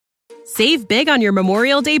Save big on your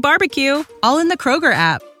Memorial Day barbecue, all in the Kroger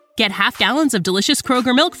app. Get half gallons of delicious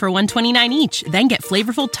Kroger milk for $1.29 each. Then get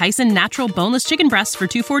flavorful Tyson natural boneless chicken breasts for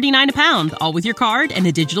 $2.49 a pound, all with your card and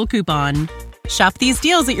a digital coupon. Shop these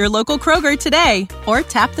deals at your local Kroger today, or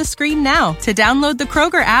tap the screen now to download the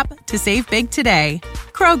Kroger app to save big today.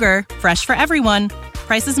 Kroger, fresh for everyone.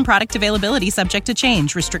 Prices and product availability subject to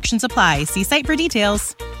change. Restrictions apply. See site for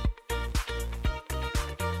details.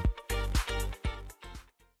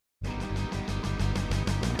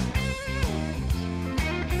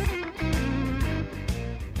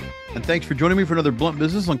 And thanks for joining me for another Blunt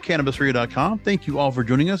Business on CannabisRadio.com. Thank you all for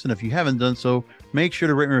joining us. And if you haven't done so, make sure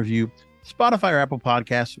to rate and review Spotify or Apple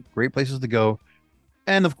Podcasts. Great places to go.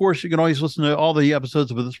 And of course, you can always listen to all the episodes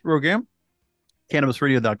of this program,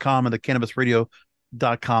 CannabisRadio.com and the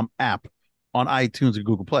CannabisRadio.com app on iTunes and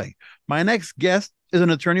Google Play. My next guest is an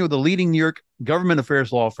attorney with a leading New York government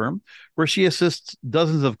affairs law firm, where she assists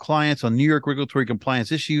dozens of clients on New York regulatory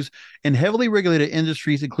compliance issues in heavily regulated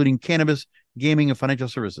industries, including cannabis, gaming, and financial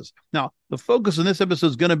services. Now, the focus in this episode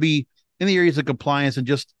is going to be in the areas of compliance and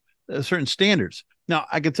just certain standards. Now,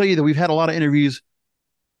 I can tell you that we've had a lot of interviews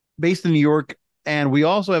based in New York, and we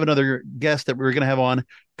also have another guest that we're going to have on a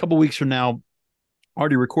couple weeks from now,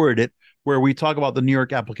 already recorded it, where we talk about the New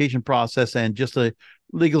York application process and just the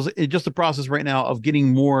process right now of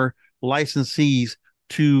getting more licensees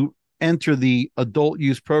to enter the adult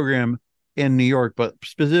use program in New York. But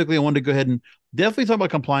specifically, I wanted to go ahead and definitely talk about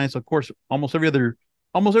compliance. Of course, almost every other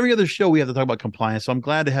show we have to talk about compliance. So I'm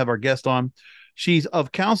glad to have our guest on. She's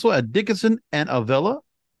of counsel at Dickinson and Avella.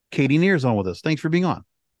 Katie Neer is on with us. Thanks for being on.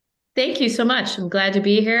 Thank you so much. I'm glad to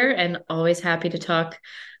be here and always happy to talk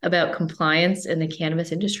about compliance in the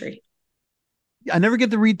cannabis industry. I never get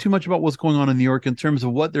to read too much about what's going on in New York in terms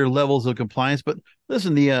of what their levels of compliance. But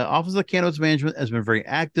listen, the Office of Cannabis Management has been very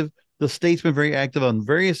active. The state's been very active on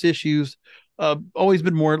various issues. Always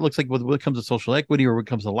been more, it looks like, when it comes to social equity or when it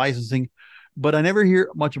comes to licensing. But I never hear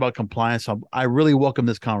much about compliance. So I really welcome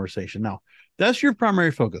this conversation. Now, that's your primary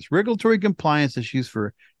focus, regulatory compliance issues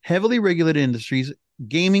for heavily regulated industries,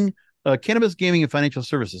 gaming, cannabis, gaming, and financial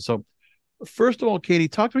services. So first of all, Katie,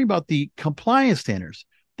 talk to me about the compliance standards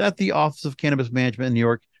that the Office of Cannabis Management in New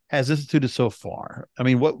York has instituted so far. I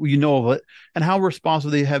mean, what you know of it and how responsive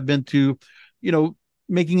they have been to,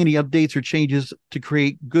 making any updates or changes to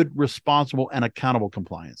create good, responsible, and accountable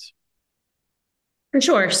compliance. For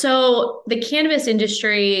sure. So the cannabis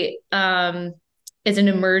industry is an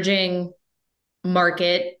emerging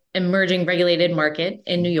regulated market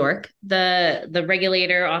in New York. The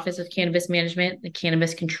regulator, Office of Cannabis Management, the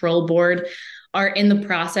Cannabis Control Board, are in the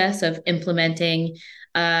process of implementing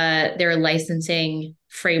their licensing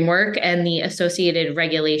framework and the associated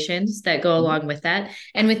regulations that go along with that.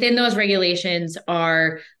 And within those regulations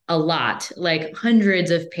are a lot, like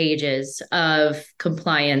hundreds of pages of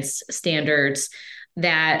compliance standards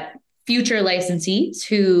that future licensees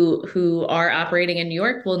who are operating in New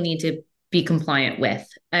York will need to be compliant with.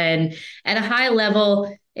 And at a high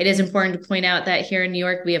level, it is important to point out that here in New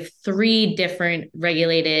York, we have 3 different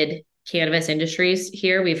regulated cannabis industries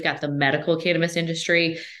here. We've got the medical cannabis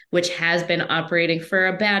industry, which has been operating for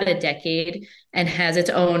about a decade and has its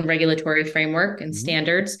own regulatory framework and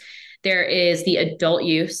standards. There is the adult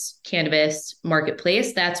use cannabis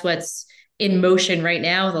marketplace. That's what's in motion right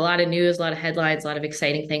now with a lot of news, a lot of headlines, a lot of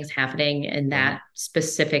exciting things happening in that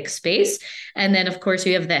specific space. And then, of course,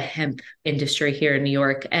 we have the hemp industry here in New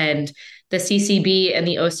York, and the CCB and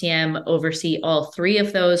the OCM oversee all 3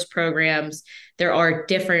 of those programs. There are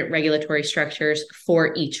different regulatory structures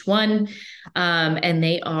for each one, and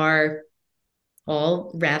they are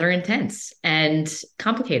all rather intense and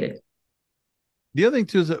complicated. The other thing,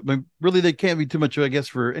 too, is that really they can't be too much, I guess,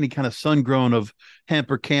 for any kind of sun-grown of hemp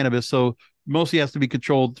or cannabis. So mostly has to be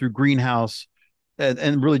controlled through greenhouse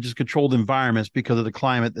and really just controlled environments because of the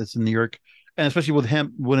climate that's in New York. And especially with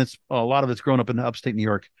hemp, when it's a lot of it's grown up in upstate New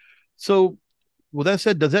York. So with that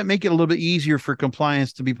said, does that make it a little bit easier for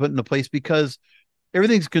compliance to be put into place because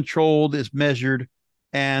everything's controlled, it's measured,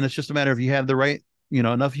 and it's just a matter of you have the right,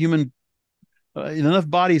 enough enough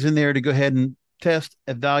bodies in there to go ahead and test,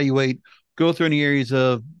 evaluate, go through any areas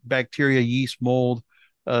of bacteria, yeast, mold,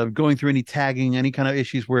 going through any tagging, any kind of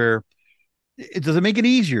issues where it doesn't make it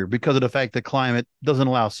easier because of the fact that climate doesn't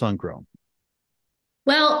allow sun grown.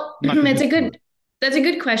 Well, that's a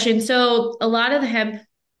good question. So a lot of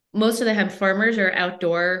most of the hemp farmers are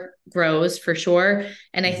outdoor grows for sure.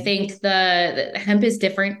 And I think the hemp is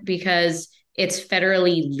different because it's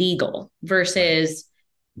federally legal versus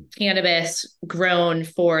cannabis grown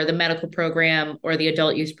for the medical program or the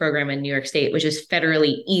adult use program in New York State, which is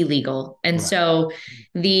federally illegal. And so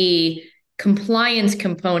the compliance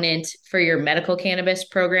component for your medical cannabis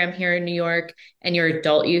program here in New York and your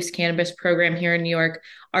adult use cannabis program here in New York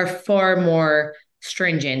are far more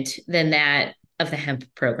stringent than that of the hemp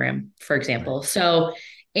program, for example. Right. So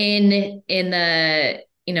in the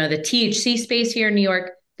the THC space here in New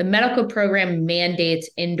York, the medical program mandates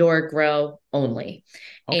indoor grow only.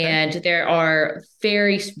 Okay. And there are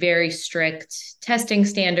very, very strict testing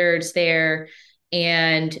standards there.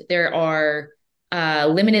 And there are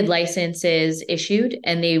limited licenses issued,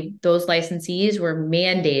 and those licensees were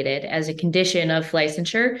mandated as a condition of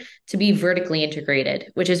licensure to be vertically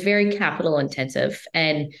integrated, which is very capital intensive.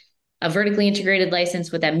 And a vertically integrated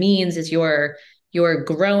license, what that means is you're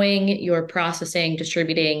growing, you're processing,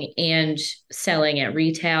 distributing, and selling at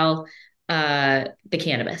retail the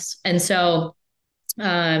cannabis. And so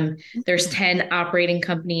there's 10 operating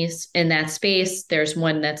companies in that space. There's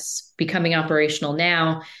one that's becoming operational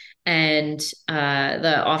now. And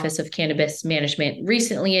the Office of Cannabis Management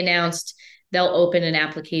recently announced they'll open an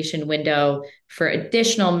application window for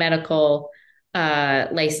additional medical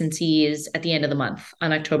licensees at the end of the month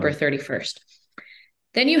on October 31st.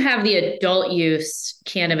 Then you have the adult use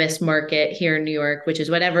cannabis market here in New York, which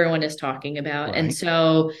is what everyone is talking about. Right. And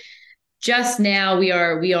so just now we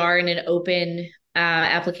are in an open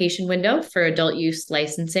application window for adult use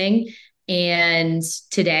licensing. And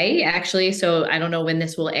today, actually, so I don't know when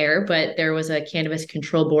this will air, but there was a Cannabis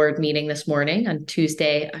Control Board meeting this morning on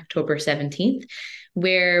Tuesday, October 17th,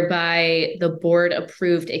 whereby the board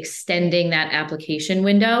approved extending that application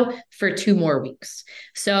window for 2 more weeks.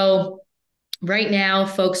 So right now,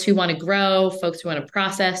 folks who want to grow, folks who want to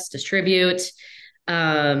process, distribute,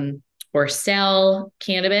 or sell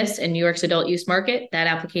cannabis in New York's adult use market, that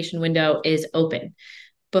application window is open.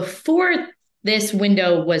 Before this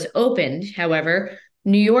window was opened, however,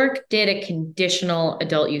 New York did a conditional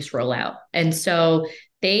adult use rollout. And so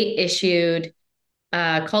they issued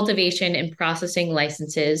cultivation and processing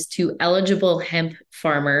licenses to eligible hemp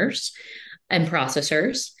farmers and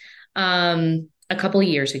processors a couple of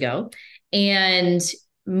years ago, and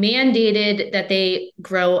mandated that they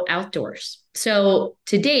grow outdoors. So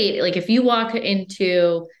to date, like if you walk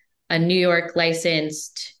into a New York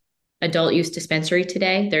licensed adult use dispensary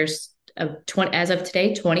today, there's as of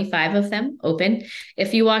today, 25 of them open.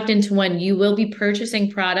 If you walked into one, you will be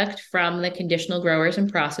purchasing product from the conditional growers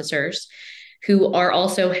and processors who are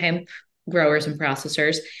also hemp growers and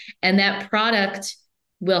processors. And that product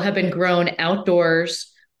will have been grown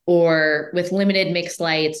outdoors or with limited mixed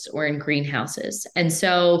lights or in greenhouses. And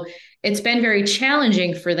so it's been very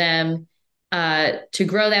challenging for them to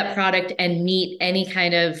grow that product and meet any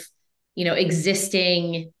kind of,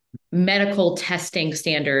 existing medical testing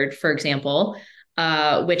standard, for example,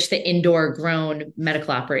 which the indoor grown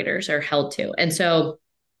medical operators are held to. And so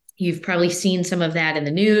you've probably seen some of that in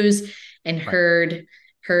the news and heard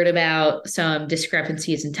about some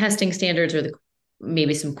discrepancies in testing standards or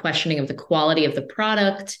maybe some questioning of the quality of the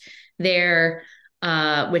product there,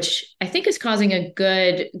 which I think is causing a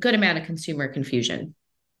good amount of consumer confusion.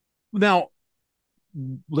 Now,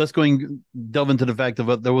 let's delve into the fact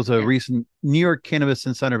of there was a recent New York Cannabis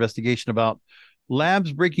Insider investigation about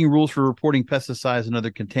labs breaking rules for reporting pesticides and other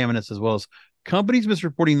contaminants, as well as companies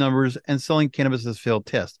misreporting numbers and selling cannabis as failed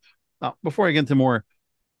tests. Now, before I get into more,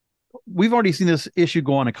 we've already seen this issue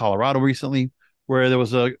go on in Colorado recently, where there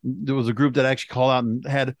was a group that actually called out and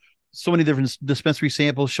had so many different dispensary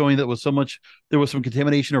samples showing that there was some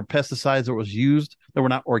contamination or pesticides that was used that were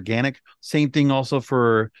not organic. Same thing also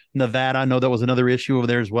for Nevada. I know that was another issue over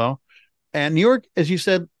there as well. And New York, as you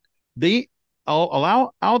said, they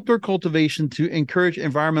allow outdoor cultivation to encourage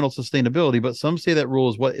environmental sustainability, but some say that rule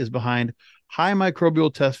is what is behind high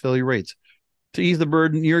microbial test failure rates. To ease the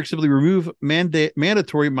burden, New York simply remove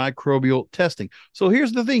mandatory microbial testing. So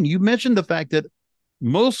here's the thing. You mentioned the fact that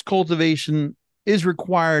most cultivation is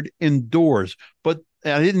required indoors, but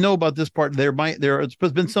I didn't know about this part. There's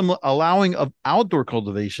been some allowing of outdoor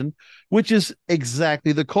cultivation, which is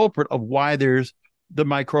exactly the culprit of why there's the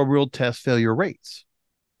microbial test failure rates.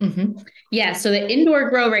 Mm-hmm. Yeah. So the indoor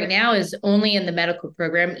grow right now is only in the medical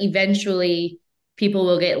program. Eventually, people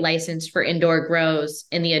will get licensed for indoor grows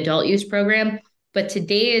in the adult use program. But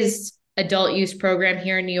today's adult use program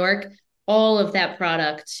here in New York, all of that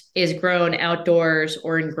product is grown outdoors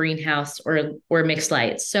or in greenhouse or mixed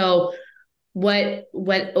lights. So what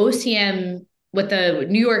the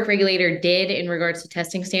New York regulator did in regards to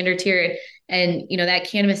testing standards here, and that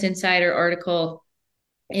Cannabis Insider article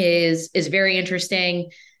is very interesting,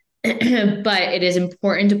 but it is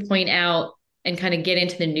important to point out and kind of get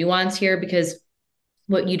into the nuance here, because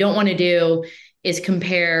what you don't want to do is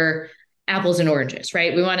compare apples and oranges,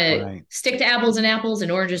 right? We want to Right. stick to apples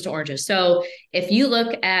and oranges to oranges. So if you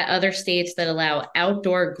look at other states that allow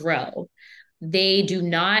outdoor grow, they do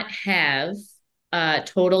not have a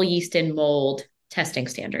total yeast and mold testing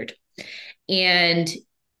standard. And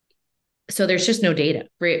so there's just no data,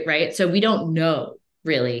 right? So we don't know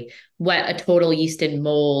really what a total yeast and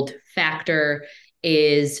mold factor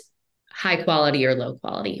is, high quality or low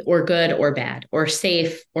quality, or good or bad, or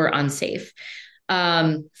safe or unsafe,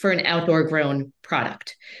 for an outdoor grown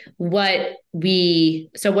product. What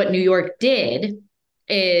New York did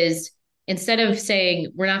is, instead of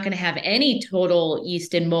saying we're not going to have any total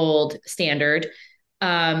yeast and mold standard,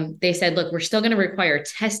 they said, look, we're still going to require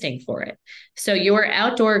testing for it. So your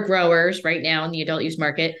outdoor growers right now in the adult use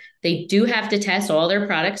market, they do have to test all their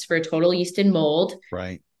products for a total yeast and mold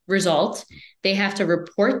Right. result. They have to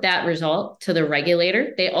report that result to the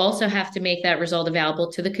regulator. They also have to make that result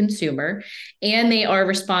available to the consumer. And they are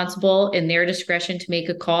responsible in their discretion to make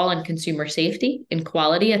a call on consumer safety and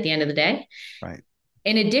quality at the end of the day. Right.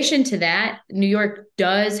 In addition to that, New York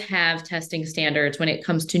does have testing standards when it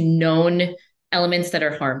comes to known elements that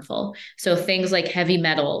are harmful. So things like heavy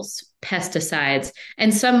metals, pesticides,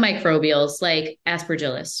 and some microbials like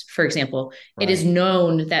aspergillus, for example. Right. It is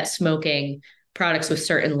known that smoking products with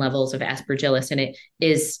certain levels of aspergillus in it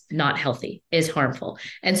is not healthy, is harmful.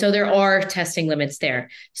 And so there are testing limits there.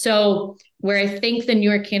 So where I think the New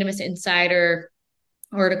York Cannabis Insider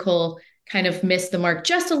article kind of missed the mark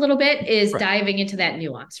just a little bit is diving into that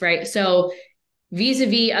nuance, right? So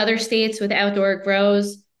vis-a-vis other states with outdoor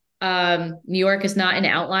grows, New York is not an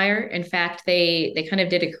outlier. In fact, they kind of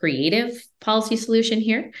did a creative policy solution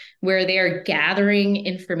here where they are gathering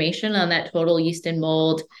information on that total yeast and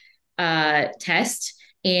mold test.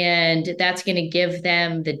 And that's going to give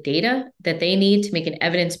them the data that they need to make an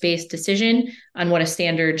evidence-based decision on what a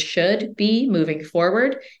standard should be moving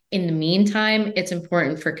forward. In the meantime, it's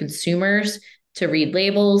important for consumers to read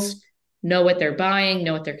labels, know what they're buying,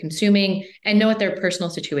 know what they're consuming, and know what their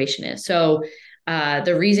personal situation is. So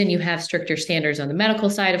the reason you have stricter standards on the medical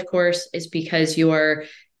side, of course, is because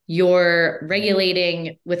you're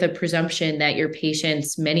regulating with a presumption that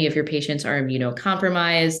many of your patients are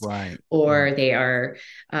immunocompromised, Right. or they are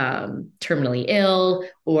terminally ill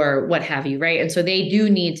or what have you, right? And so they do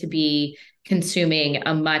need to be consuming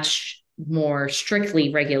a much more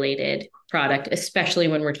strictly regulated product, especially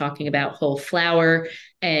when we're talking about whole flower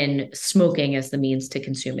and smoking as the means to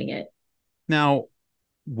consuming it. Now,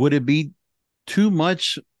 would it be too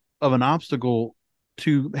much of an obstacle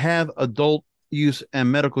to have adult use and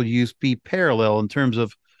medical use be parallel in terms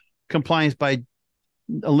of compliance by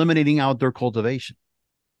eliminating outdoor cultivation?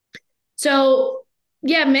 So,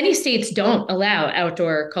 yeah, many states don't allow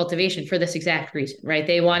outdoor cultivation for this exact reason, right?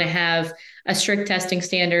 They want to have a strict testing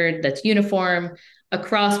standard that's uniform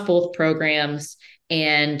across both programs.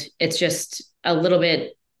 And it's just a little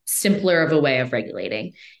bit simpler of a way of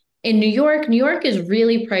regulating. In New York is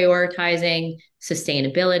really prioritizing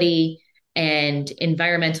sustainability and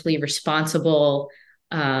environmentally responsible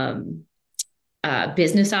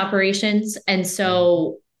business operations, and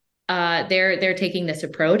so they're taking this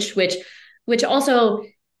approach, which also,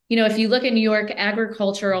 if you look at New York,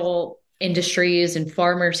 agricultural industries and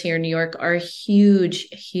farmers here in New York are a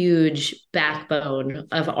huge backbone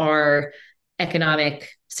of our economic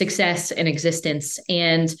success and existence.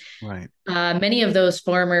 And right. Many of those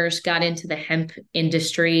farmers got into the hemp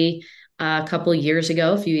industry a few years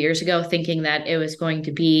ago, thinking that it was going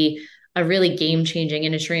to be a really game-changing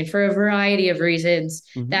industry. And for a variety of reasons,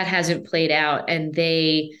 that hasn't played out. And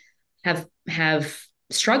they have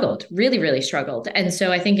struggled, really struggled. And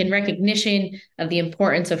so I think in recognition of the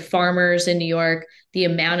importance of farmers in New York, the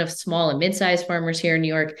amount of small and mid-sized farmers here in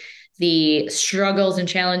New York, the struggles and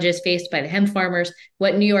challenges faced by the hemp farmers,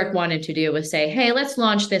 what New York wanted to do was say, hey, let's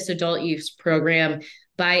launch this adult use program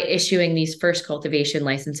by issuing these first cultivation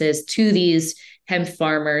licenses to these hemp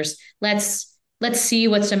farmers. Let's see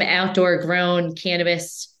what some outdoor grown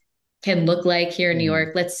cannabis can look like here in New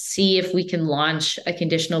York. Let's see if we can launch a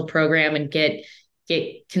conditional program and get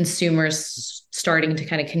consumers starting to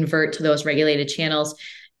kind of convert to those regulated channels,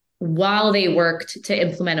 while they worked to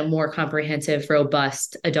implement a more comprehensive,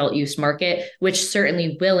 robust adult use market, which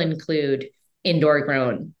certainly will include indoor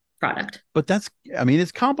grown product. But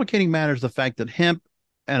it's complicating matters, the fact that hemp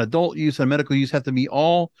and adult use and medical use have to be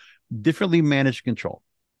all differently managed control.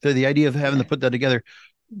 So the idea of having to put that together.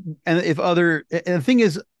 And the thing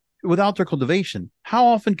is, with outdoor cultivation, how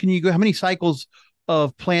often can you go, how many cycles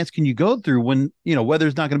of plants can you go through when,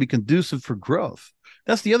 weather's not going to be conducive for growth?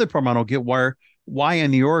 That's the other problem I don't get, why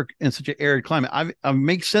in New York in such an arid climate. I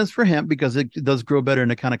makes sense for hemp because it does grow better in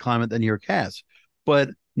the kind of climate that New York has, but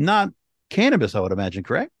not cannabis, I would imagine,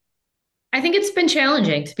 correct? I think it's been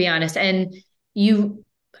challenging, to be honest. I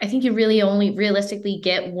think you really only realistically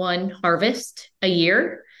get one harvest a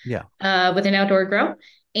year Yeah. with an outdoor grow.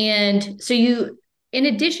 And so in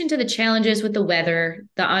addition to the challenges with the weather,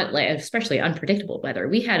 especially unpredictable weather,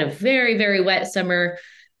 we had a very, very wet summer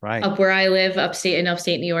Right. up where I live,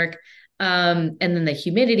 upstate New York. And then the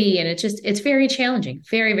humidity, and it's very challenging,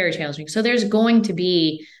 very, very challenging. So there's going to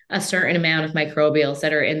be a certain amount of microbials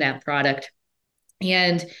that are in that product.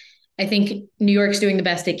 And I think New York's doing the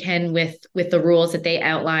best it can with the rules that they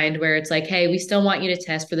outlined, where it's like, hey, we still want you to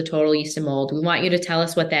test for the total yeast and mold. We want you to tell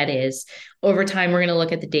us what that is. Over time, we're going to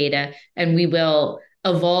look at the data and we will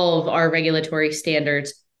evolve our regulatory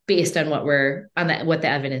standards based on what the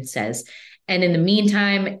evidence says. And in the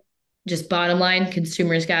meantime, just bottom line,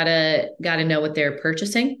 consumers gotta know what they're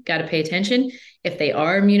purchasing, gotta pay attention. If they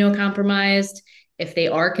are immunocompromised, if they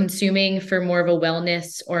are consuming for more of a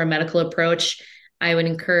wellness or a medical approach, I would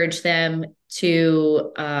encourage them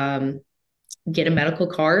to get a medical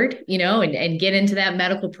card, and get into that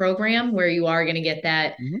medical program where you are going to get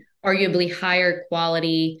that arguably higher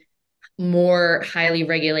quality, more highly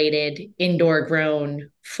regulated indoor grown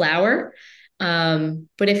flower.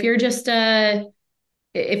 But if you're just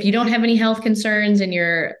if you don't have any health concerns and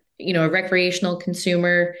you're, a recreational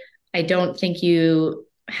consumer, I don't think you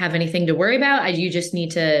have anything to worry about. You just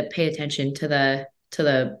need to pay attention to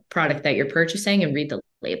the product that you're purchasing and read the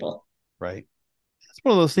label. Right. It's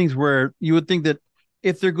one of those things where you would think that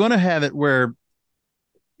if they're going to have it where,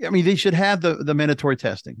 I mean, they should have the mandatory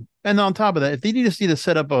testing. And on top of that, if they need to see to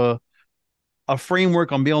set up a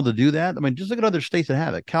framework on being able to do that, I mean, just look at other states that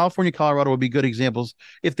have it. California, Colorado would be good examples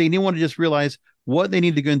if they didn't want to just realize what they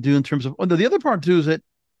need to go and do in terms of, the other part too is that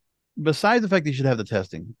besides the fact they should have the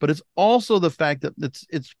testing, but it's also the fact that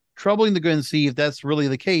it's troubling to go and see if that's really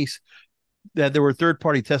the case, that there were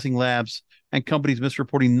third-party testing labs and companies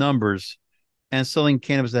misreporting numbers and selling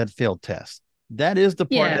cannabis that had failed tests. That is the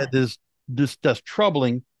part that is just that's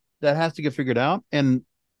troubling. That has to get figured out. And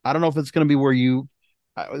I don't know if it's going to be where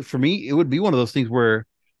for me, it would be one of those things where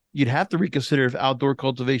you'd have to reconsider if outdoor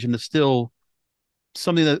cultivation is still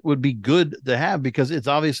something that would be good to have, because it's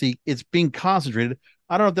being concentrated.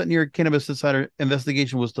 I don't know if that New York Cannabis Insider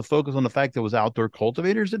investigation was to focus on the fact that it was outdoor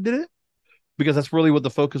cultivators that did it, because that's really what the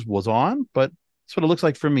focus was on. But that's what it looks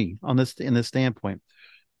like for me in this standpoint.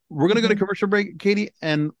 We're going to go to commercial break, Katie.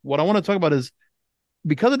 And what I want to talk about is,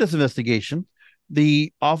 because of this investigation,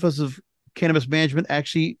 the Office of Cannabis Management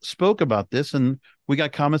actually spoke about this. And we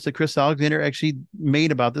got comments that Chris Alexander actually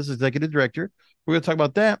made about this, executive director. We're going to talk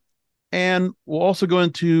about that. And we'll also go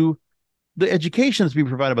into the education that's being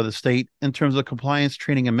provided by the state in terms of compliance,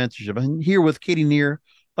 training, and mentorship. I'm here with Katie Neer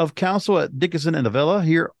of counsel at Dickinson and Avella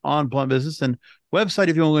here on Blunt Business, and website,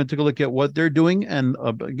 if you want to take a look at what they're doing and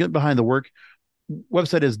get behind the work,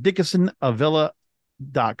 website is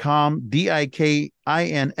dickinsonavella.com,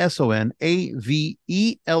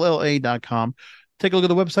 DIKINSONAVELLA.com. Take a look at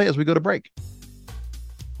the website as we go to break.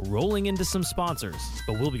 Rolling into some sponsors,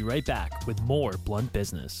 but we'll be right back with more Blunt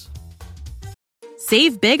Business.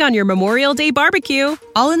 Save big on your Memorial Day barbecue,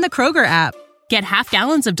 all in the Kroger app. Get half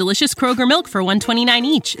gallons of delicious Kroger milk for $1.29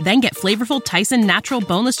 each. Then get flavorful Tyson natural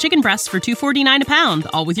boneless chicken breasts for $2.49 a pound,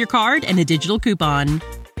 all with your card and a digital coupon.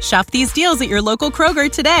 Shop these deals at your local Kroger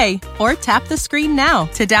today, or tap the screen now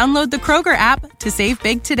to download the Kroger app to save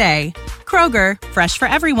big today. Kroger, fresh for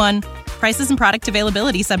everyone. Prices and product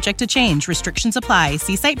availability subject to change. Restrictions apply.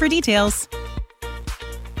 See site for details.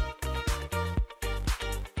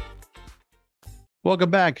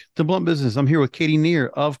 Welcome back to Blunt Business. I'm here with Katie Neer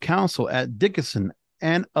of counsel at Dickinson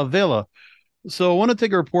and Avella. So I want to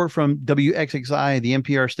take a report from WXXI, the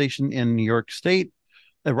NPR station in New York State,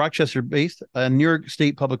 Rochester-based, New York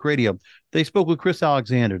State Public Radio. They spoke with Chris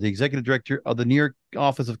Alexander, the executive director of the New York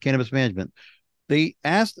Office of Cannabis Management. They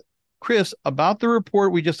asked Chris about the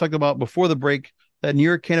report we just talked about before the break, that New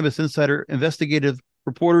York Cannabis Insider investigative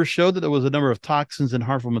reporters showed that there was a number of toxins and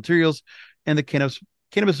harmful materials, and the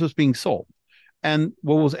cannabis was being sold. And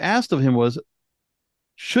what was asked of him was,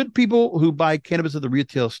 should people who buy cannabis at the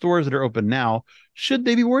retail stores that are open now, should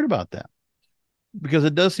they be worried about that? Because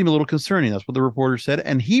it does seem a little concerning. That's what the reporter said.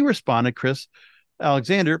 And he responded, Chris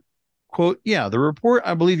Alexander, quote, "Yeah, the report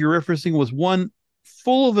I believe you're referencing was one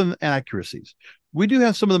full of inaccuracies. We do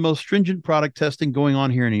have some of the most stringent product testing going on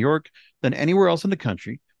here in New York than anywhere else in the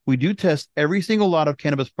country. We do test every single lot of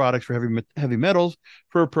cannabis products for heavy metals,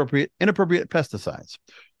 for inappropriate pesticides.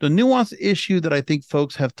 The nuanced issue that I think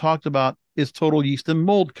folks have talked about is total yeast and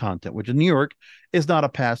mold content, which in New York is not a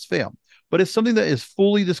pass-fail, but it's something that is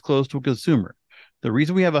fully disclosed to a consumer. The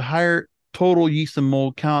reason we have a higher total yeast and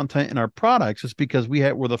mold content in our products is because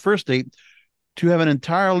we're the first state to have an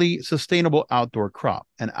entirely sustainable outdoor crop.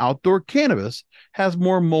 And outdoor cannabis has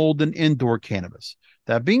more mold than indoor cannabis.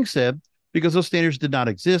 That being said, because those standards did not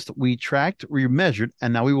exist, we tracked, we measured,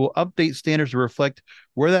 and now we will update standards to reflect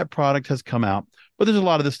where that product has come out. But there's a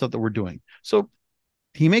lot of this stuff that we're doing. So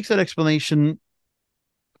he makes that explanation.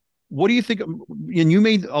 What do you think? And you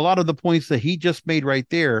made a lot of the points that he just made right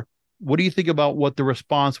there. What do you think about what the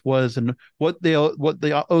response was and what the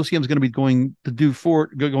OCM is going to be going to do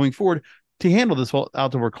going forward to handle this whole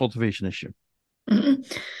outdoor cultivation issue? Mm-hmm.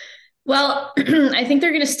 Well, I think they're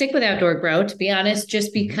going to stick with outdoor grow, to be honest,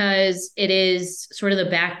 just because it is sort of the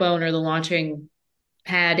backbone or the launching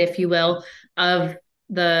pad, if you will, of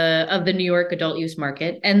the New York adult use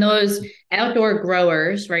market. And those outdoor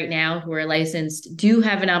growers right now who are licensed do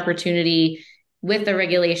have an opportunity with the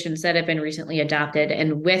regulations that have been recently adopted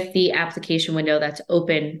and with the application window that's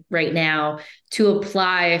open right now to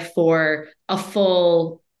apply for a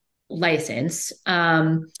full license,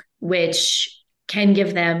 which can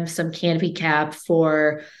give them some canopy cap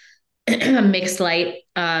for mixed light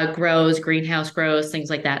grows, greenhouse grows, things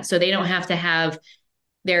like that. So they don't have to have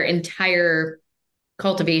their entire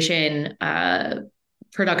cultivation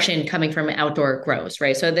production coming from outdoor grows,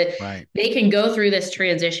 right? So that they can go through this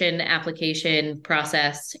transition application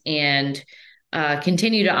process and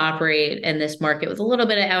continue to operate in this market with a little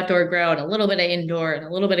bit of outdoor grow and a little bit of indoor and a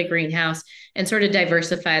little bit of greenhouse and sort of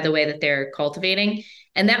diversify the way that they're cultivating.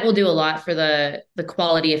 And that will do a lot for the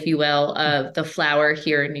quality, if you will, of the flower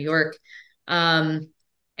here in New York. And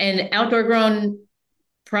outdoor grown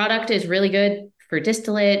product is really good for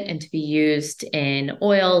distillate and to be used in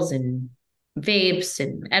oils and vapes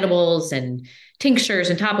and edibles and tinctures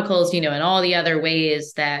and topicals, and all the other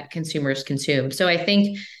ways that consumers consume. So I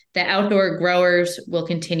think that outdoor growers will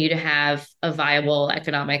continue to have a viable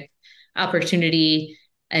economic opportunity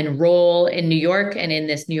and role in New York and in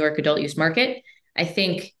this New York adult use market. I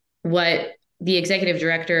think what the executive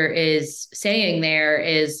director is saying there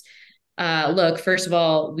is, look, first of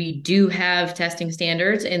all, we do have testing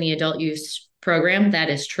standards in the adult use program. That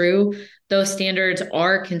is true. Those standards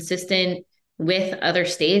are consistent with other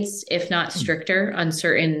states, if not stricter on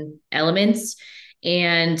certain elements.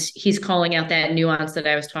 And he's calling out that nuance that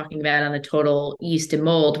I was talking about on the total yeast and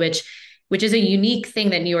mold, which is a unique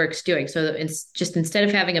thing that New York's doing. So it's just instead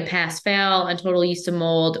of having a pass-fail on total yeast and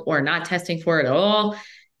mold or not testing for it at all,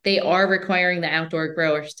 they are requiring the outdoor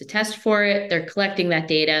growers to test for it. They're collecting that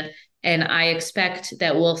data. And I expect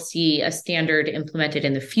that we'll see a standard implemented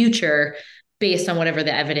in the future based on whatever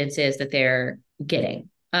the evidence is that they're getting.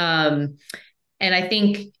 And I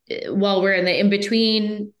think while we're in the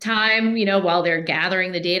in-between time, while they're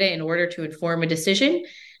gathering the data in order to inform a decision,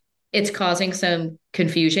 it's causing some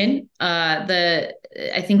confusion.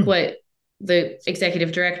 I think what the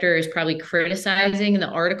executive director is probably criticizing in the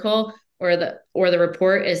article or the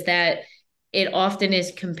report is that it often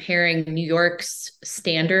is comparing New York's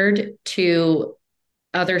standard to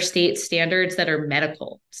other state standards that are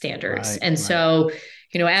medical standards. So,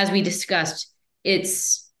 as we discussed,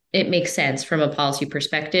 it makes sense from a policy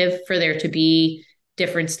perspective for there to be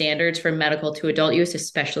different standards from medical to adult use,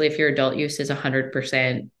 especially if your adult use is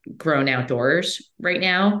 100% grown outdoors right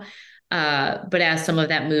now. But as some of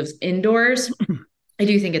that moves indoors, I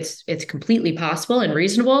do think it's completely possible and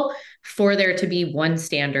reasonable for there to be one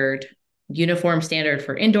standard, uniform standard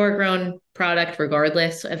for indoor grown product,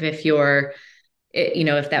 regardless of if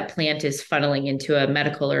that plant is funneling into a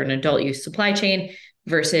medical or an adult use supply chain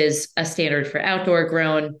versus a standard for outdoor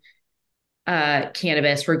grown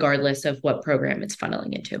cannabis, regardless of what program it's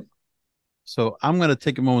funneling into. So I'm going to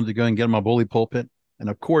take a moment to go and get on my bully pulpit. And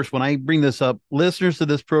of course, when I bring this up, listeners to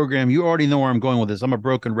this program, you already know where I'm going with this. I'm a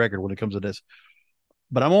broken record when it comes to this,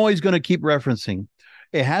 but I'm always going to keep referencing.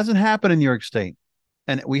 It hasn't happened in New York State.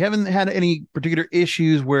 And we haven't had any particular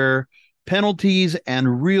issues where penalties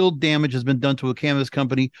and real damage has been done to a cannabis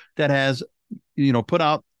company that has, put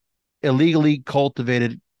out illegally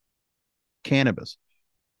cultivated cannabis.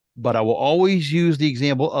 But I will always use the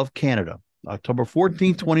example of Canada. October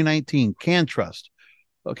 14th, 2019, CanTrust.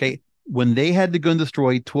 Okay. When they had to go and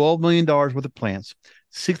destroy $12 million worth of plants,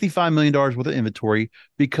 $65 million worth of inventory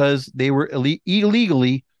because they were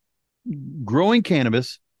illegally growing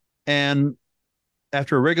cannabis. And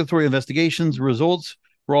after regulatory investigations, results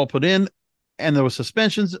were all put in and there were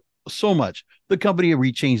suspensions, so much. The company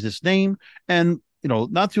rechanged its name. And,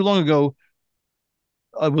 not too long ago,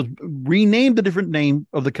 it was renamed a different name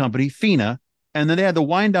of the company, FINA, and then they had to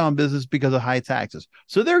wind down business because of high taxes.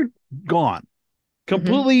 So they're gone,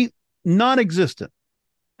 completely non-existent.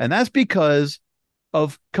 And that's because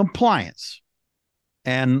of compliance.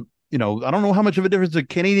 And I don't know how much of a difference the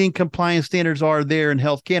Canadian compliance standards are there in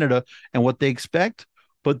Health Canada and what they expect,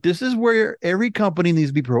 but this is where every company needs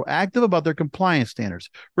to be proactive about their compliance standards,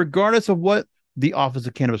 regardless of what the Office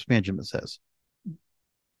of Cannabis Management says.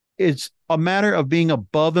 It's a matter of being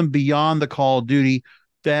above and beyond the call of duty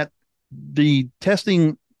that the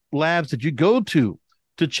testing labs that you go to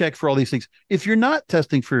check for all these things. If you're not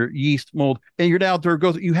testing for yeast, mold, and you're outdoor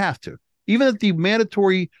growth, you have to. Even if the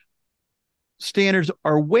mandatory standards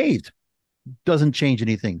are waived, doesn't change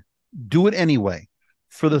anything. Do it anyway.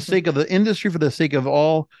 For the sake of the industry, for the sake of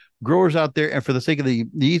all growers out there, and for the sake of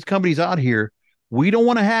these companies out here, we don't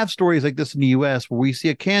want to have stories like this in the US where we see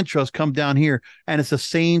a CannTrust come down here and it's the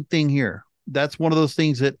same thing here. That's one of those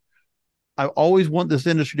things that I always want this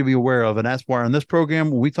industry to be aware of. And that's why on this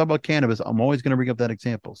program, when we talk about cannabis, I'm always going to bring up that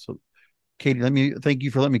example. So, Katie, thank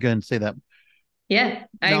you for letting me go ahead and say that. Yeah,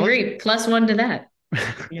 I agree. +1 to that,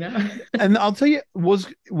 And I'll tell you,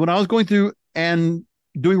 when I was going through and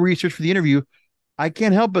doing research for the interview, I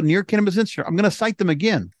can't help but New York Cannabis Institute. I'm going to cite them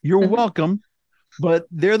again. You're welcome. But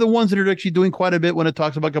they're the ones that are actually doing quite a bit when it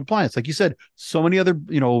talks about compliance. Like you said, so many other,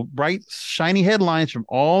 bright, shiny headlines from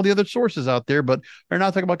all the other sources out there, but they're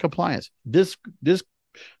not talking about compliance. This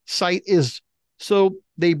site is, so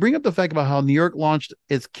they bring up the fact about how New York launched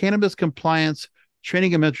its cannabis compliance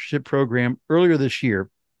training and mentorship program earlier this year.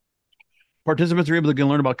 Participants are able to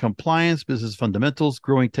learn about compliance, business fundamentals,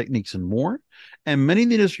 growing techniques, and more. And many in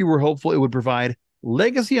the industry were hopeful it would provide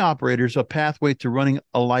legacy operators a pathway to running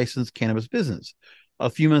a licensed cannabis business.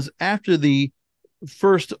 A few months after the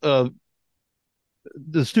first, the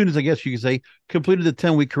students, I guess you could say, completed the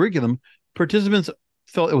 10-week curriculum, participants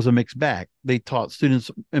felt it was a mixed bag. They taught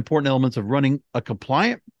students important elements of running a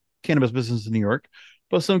compliant cannabis business in New York,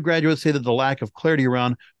 but some graduates say that the lack of clarity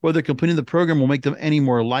around whether completing the program will make them any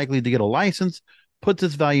more likely to get a license puts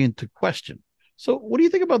its value into question. So what do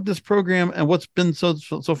you think about this program and what's been so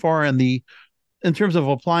far in terms of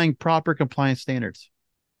applying proper compliance standards?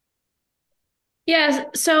 Yeah,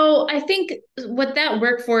 so I think what that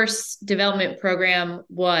workforce development program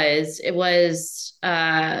was, it was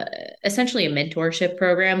essentially a mentorship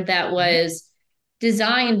program that was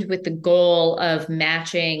designed with the goal of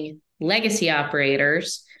matching legacy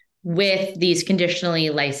operators with these conditionally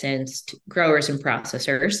licensed growers and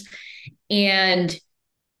processors. And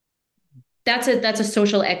that's a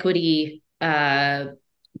social equity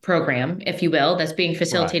program, if you will, that's being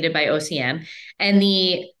facilitated by OCM. And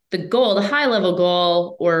the goal, the high level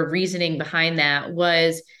goal or reasoning behind that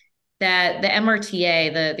was that the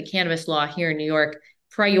MRTA, the cannabis law here in New York,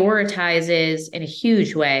 prioritizes in a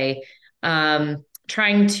huge way,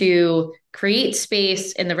 trying to create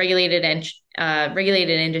space in the regulated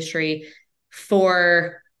industry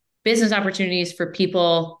for business opportunities for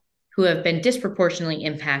people who have been disproportionately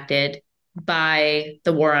impacted by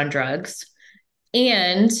the war on drugs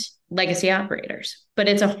and legacy operators. But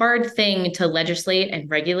it's a hard thing to legislate and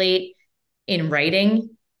regulate in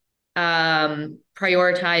writing,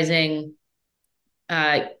 prioritizing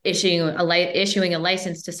issuing a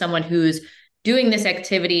license to someone who's doing this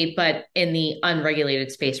activity, but in the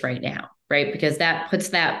unregulated space right now, right? Because that puts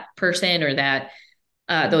that person or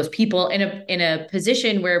those people in a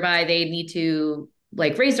position whereby they need to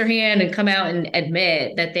raise their hand and come out and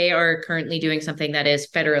admit that they are currently doing something that is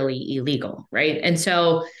federally illegal, right? And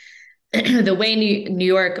so the way New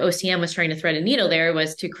York OCM was trying to thread a needle there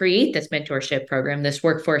was to create this mentorship program, this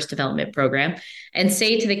workforce development program, and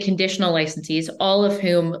say to the conditional licensees, all of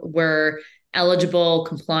whom were eligible,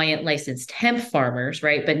 compliant, licensed hemp farmers,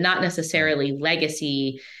 right? But not necessarily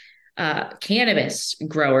legacy cannabis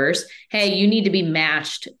growers. Hey, you need to be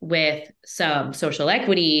matched with some social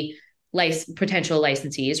equity potential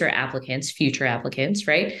licensees or applicants, future applicants,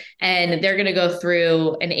 right? And they're going to go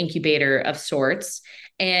through an incubator of sorts.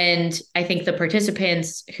 And I think the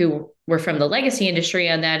participants who were from the legacy industry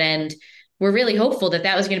on that end were really hopeful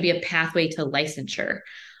that was going to be a pathway to licensure.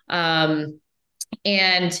 And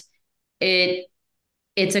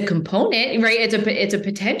it's a component, right? It's a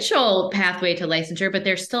potential pathway to licensure, but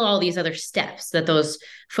there's still all these other steps that those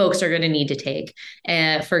folks are going to need to take.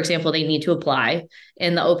 For example, they need to apply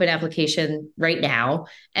in the open application right now.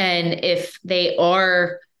 And if they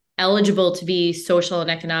are eligible to be social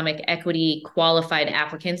and economic equity qualified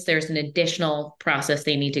applicants, there's an additional process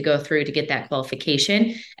they need to go through to get that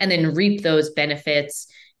qualification and then reap those benefits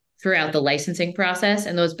throughout the licensing process.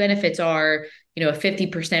 And those benefits are, a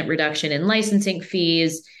 50% reduction in licensing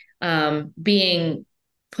fees, being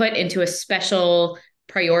put into a special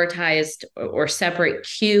prioritized or separate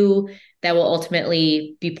queue that will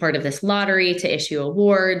ultimately be part of this lottery to issue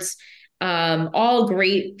awards. All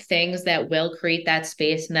great things that will create that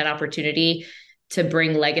space and that opportunity to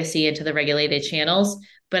bring legacy into the regulated channels,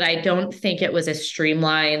 but I don't think it was as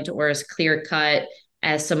streamlined or as clear cut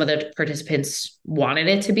as some of the participants wanted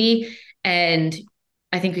it to be. And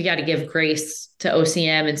I think we got to give grace to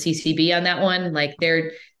OCM and CCB on that one. Like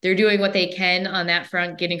they're doing what they can on that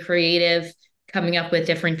front, getting creative, coming up with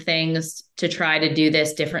different things to try to do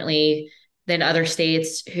this differently than other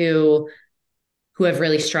states who have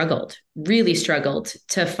really struggled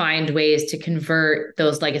to find ways to convert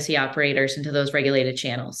those legacy operators into those regulated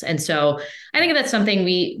channels. And so I think that's something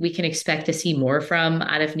we can expect to see more from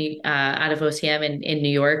out of OCM in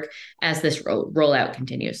New York as this rollout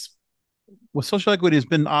continues. Well, social equity has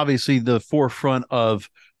been obviously the forefront of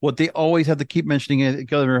what they always have to keep mentioning. It.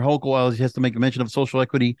 Governor Hochul always has to make a mention of social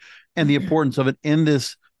equity and the importance of it in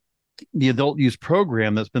the adult use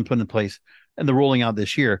program that's been put in place and the rolling out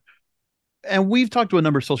this year. And we've talked to a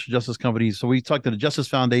number of social justice companies. So we talked to the Justice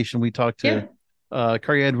Foundation. We talked to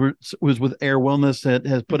Carrie Edwards, who was with Air Wellness, that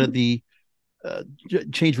has put at the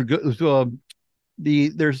Change for Good,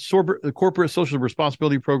 their corporate social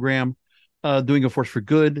responsibility program, doing a force for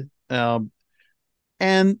good. And,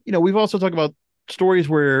 we've also talked about stories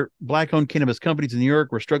where Black-owned cannabis companies in New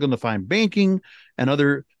York were struggling to find banking and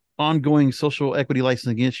other ongoing social equity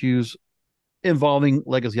licensing issues involving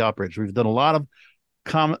legacy operators. We've done a lot of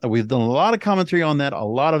commentary on that, a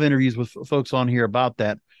lot of interviews with folks on here about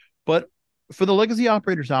that. But for the legacy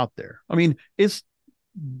operators out there, I mean, it's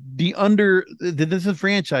the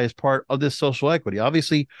disenfranchised part of this social equity.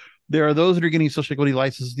 Obviously, there are those that are getting social equity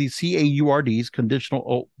licenses, these CAURDs,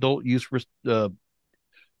 conditional adult use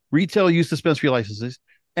retail use dispensary licenses,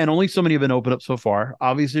 and only so many have been opened up so far.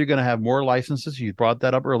 Obviously, you're going to have more licenses. You brought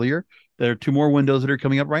that up earlier. There are 2 more windows that are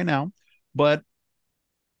coming up right now. But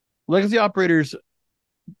legacy operators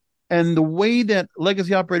and the way that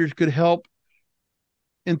legacy operators could help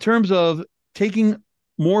in terms of taking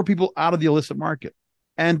more people out of the illicit market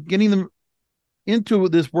and getting them into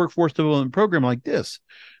this workforce development program like this.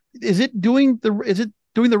 Is it doing the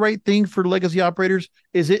right thing for legacy operators?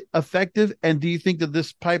 Is it effective? And do you think that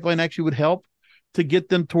this pipeline actually would help to get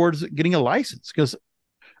them towards getting a license? Because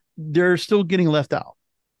they're still getting left out.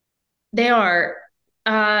 They are.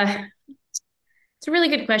 It's a really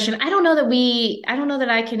good question. I don't know that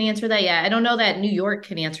I can answer that yet. I don't know that New York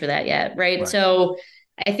can answer that yet. Right. So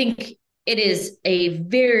I think it is a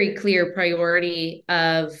very clear priority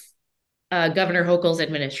of Governor Hochul's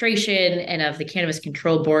administration and of the Cannabis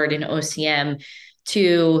Control Board and OCM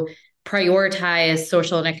to prioritize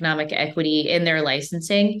social and economic equity in their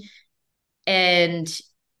licensing. And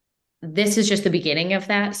this is just the beginning of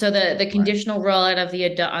that. So the conditional rollout of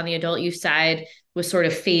on the adult use side was sort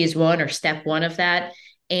of phase 1 or step 1 of that.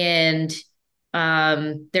 And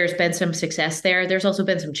there's been some success there. There's also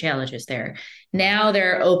been some challenges there. Now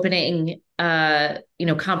they're opening,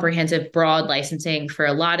 comprehensive broad licensing for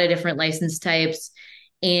a lot of different license types.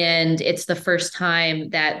 And it's the first time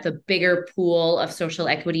that the bigger pool of social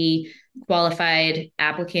equity qualified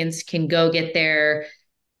applicants can go get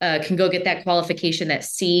that qualification, that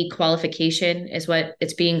C qualification is what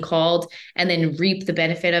it's being called, and then reap the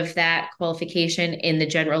benefit of that qualification in the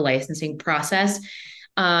general licensing process.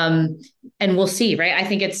 And we'll see, right? I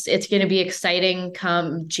think it's going to be exciting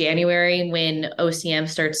come January when OCM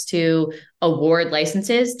starts to award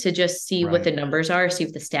licenses to just see what the numbers are, see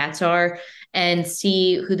what the stats are, and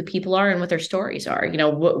see who the people are and what their stories are.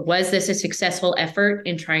 Was this a successful effort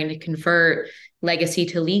in trying to convert legacy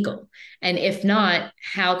to legal? And if not,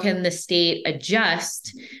 how can the state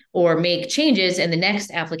adjust or make changes in the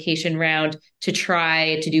next application round to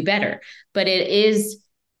try to do better? But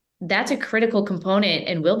that's a critical component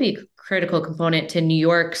and will be a critical component to New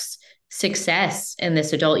York's success in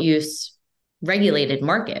this adult use regulated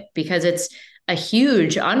market, because it's a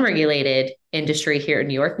huge unregulated industry here in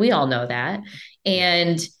New York. We all know that.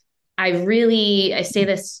 And I say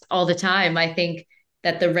this all the time. I think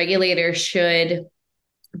that the regulator should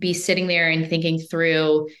be sitting there and thinking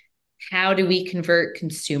through, how do we convert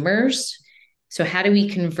consumers? So how do we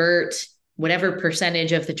convert whatever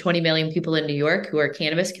percentage of the 20 million people in New York who are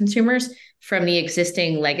cannabis consumers from the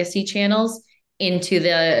existing legacy channels into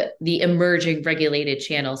the emerging regulated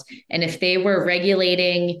channels? And if they were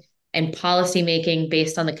regulating and policymaking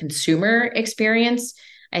based on the consumer experience,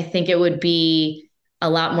 I think it would be a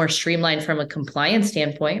lot more streamlined from a compliance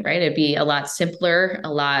standpoint, right? It'd be a lot simpler, a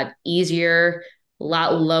lot easier, a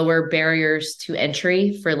lot lower barriers to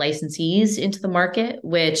entry for licensees into the market,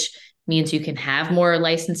 which means you can have more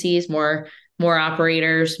licensees, more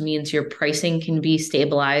operators, means your pricing can be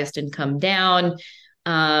stabilized and come down.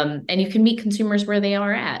 And you can meet consumers where they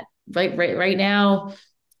are at. Right now,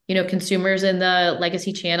 consumers in the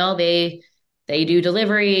legacy channel, they do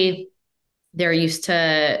delivery, They're used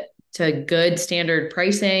to good standard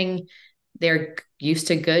pricing. They're used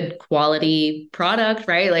to good quality product,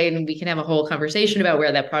 right? Like, and we can have a whole conversation about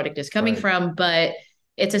where that product is coming from, but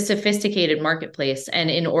it's a sophisticated marketplace. And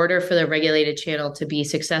in order for the regulated channel to be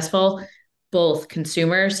successful, both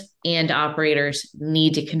consumers and operators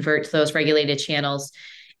need to convert to those regulated channels.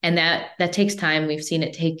 And that takes time. We've seen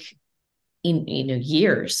it take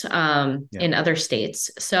years in other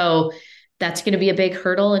states. So that's going to be a big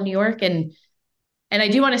hurdle in New York. And I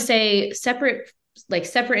do want to say separate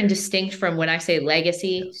and distinct from when I say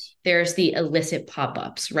legacy, there's the illicit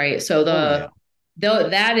pop-ups, right? So though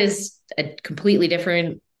that is a completely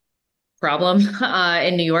different problem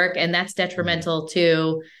in New York, and that's detrimental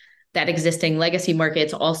to that existing legacy market.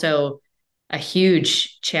 It's also a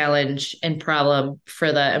huge challenge and problem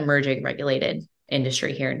for the emerging regulated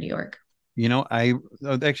industry here in New York. I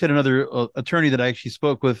actually had another attorney that I actually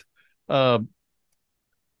spoke with, Jason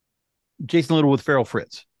Little with Feral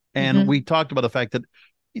Fritz. And we talked about the fact that,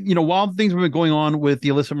 while things have been going on with the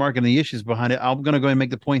illicit market and the issues behind it, I'm going to go ahead and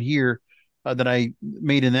make the point here that I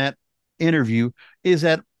made in that interview is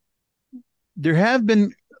that there have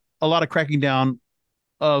been a lot of cracking down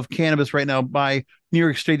of cannabis right now by New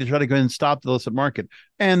York State to try to go ahead and stop the illicit market.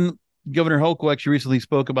 And Governor Hochul actually recently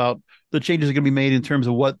spoke about the changes that are going to be made in terms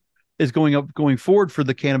of what is going forward for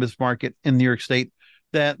the cannabis market in New York State,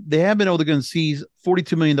 that they have been able to go and seize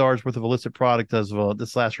 $42 million worth of illicit product as of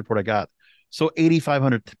this last report I got. So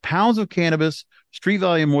 8,500 pounds of cannabis, street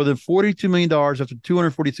value more than $42 million after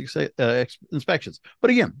 246 inspections.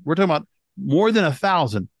 But again, we're talking about more than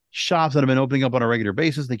 1,000 shops that have been opening up on a regular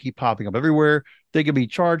basis. They keep popping up everywhere. They can be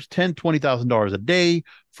charged $10,000, $20,000 a day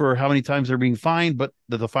for how many times they're being fined, but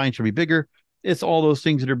that the fine should be bigger. It's all those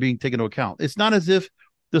things that are being taken into account. It's not as if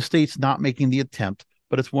the state's not making the attempt,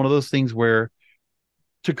 but it's one of those things where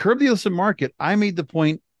to curb the illicit market, I made the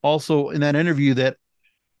point also in that interview that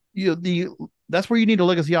that's where you need the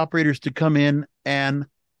legacy operators to come in and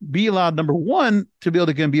be allowed, number one, to be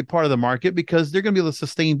able to be a part of the market because they're going to be able to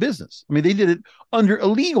sustain business. I mean, they did it under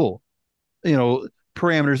illegal,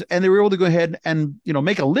 parameters, and they were able to go ahead and,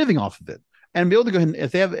 make a living off of it and be able to go ahead and,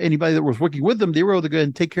 if they have anybody that was working with them, they were able to go ahead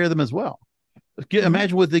and take care of them as well.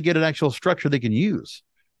 Imagine what they get an actual structure they can use.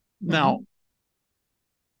 Now,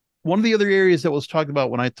 one of the other areas that was talked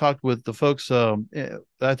about when I talked with the folks, I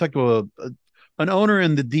talked to an owner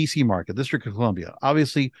in the DC market, District of Columbia.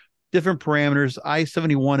 Obviously, different parameters.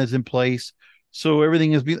 I-71 is in place. So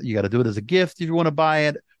everything is, you got to do it as a gift if you want to buy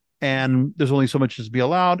it. And there's only so much to be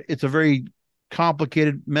allowed. It's a very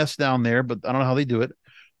complicated mess down there, but I don't know how they do it.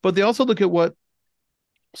 But they also look at what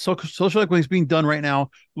social equity is being done right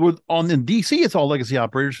now. In DC, it's all legacy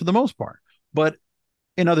operators for the most part. But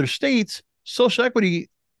in other states, social equity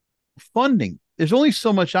funding, there's only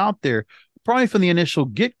so much out there, probably from the initial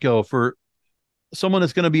get-go for someone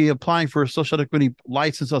that's going to be applying for a social equity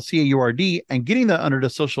license on CAURD and getting that under the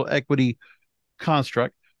social equity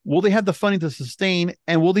construct. Will they have the funding to sustain,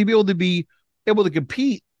 and will they be able to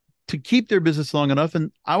compete to keep their business long enough?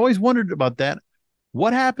 And I always wondered about that.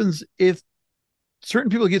 What happens if certain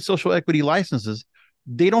people get social equity licenses,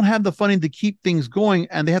 they don't have the funding to keep things going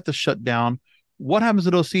and they have to shut down? What happens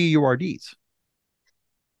to those CAURDs?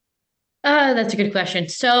 That's a good question.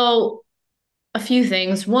 So a few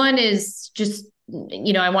things. One is just,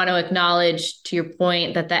 I want to acknowledge, to your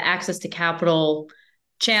point, that the access to capital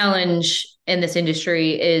challenge in this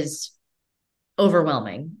industry is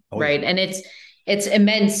overwhelming, right? Yeah. And it's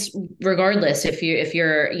immense regardless if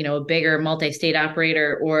you're a bigger multi-state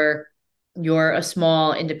operator or you're a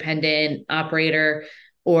small independent operator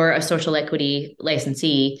or a social equity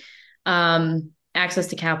licensee. Access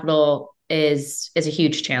to capital is a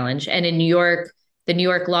huge challenge. And in New York, the New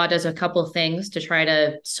York law does a couple of things to try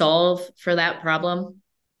to solve for that problem.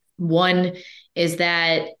 One is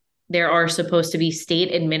that there are supposed to be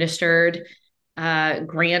state administered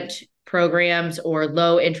grant programs or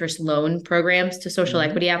low interest loan programs to social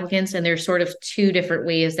equity applicants. And there's sort of two different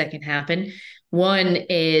ways that can happen. One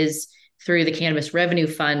is through the Cannabis Revenue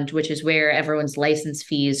Fund, which is where everyone's license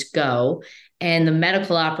fees go. And the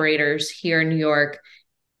medical operators here in New York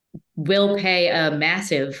will pay a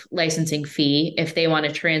massive licensing fee if they want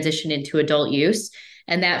to transition into adult use.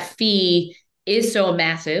 And that fee is so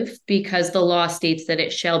massive because the law states that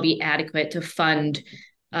it shall be adequate to fund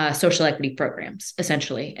social equity programs,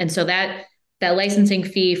 essentially. And so that licensing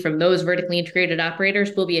fee from those vertically integrated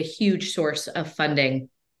operators will be a huge source of funding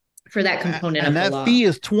for that component of the law. And that fee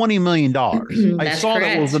is $20 million. I saw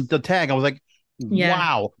correct. That was the tag. I was like,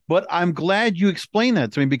 wow. But I'm glad you explained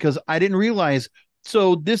that to me because I didn't realize.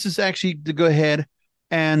 So this is actually to go ahead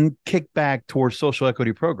and kick back towards social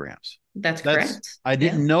equity programs. That's correct. I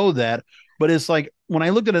didn't know that. But it's like when I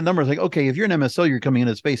looked at the numbers, like, okay, if you're an MSO, you're coming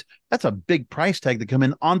into space, that's a big price tag to come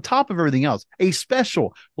in on top of everything else, a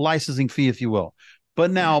special licensing fee, if you will. But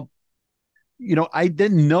now, I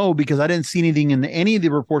didn't know because I didn't see anything in any of the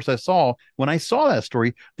reports I saw. When I saw that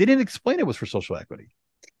story, they didn't explain it was for social equity.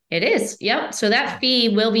 It is. Yep. So that fee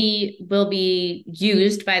will be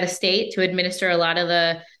used by the state to administer a lot of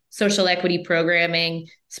the social equity programming,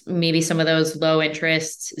 maybe some of those low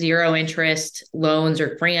interest, zero interest loans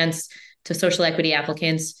or grants to social equity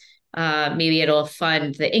applicants. Maybe it'll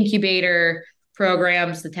fund the incubator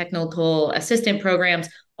programs, the technical assistant programs,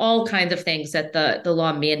 all kinds of things that the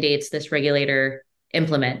law mandates this regulator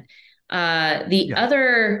implement. The Yeah.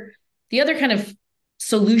 other kind of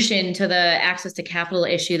solution to the access to capital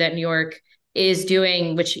issue that New York is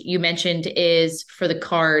doing, which you mentioned, is for the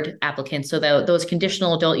card applicants. So those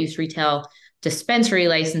conditional adult use retail dispensary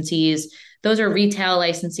licensees, those are retail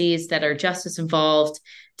licensees that are just as involved.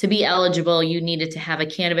 To be eligible, you needed to have a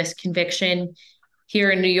cannabis conviction here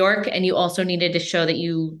in New York, and you also needed to show that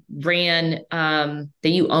you that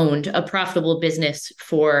you owned a profitable business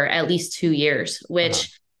for at least 2 years,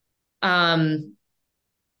 um,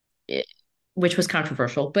 which was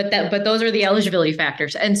controversial, but those are the eligibility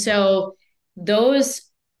factors. And so those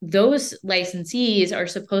licensees are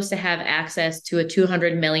supposed to have access to a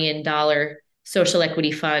 $200 million social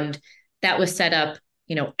equity fund that was set up,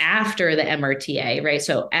 after the MRTA, right?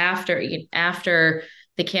 So after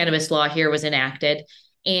the cannabis law here was enacted,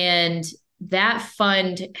 and that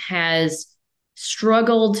fund has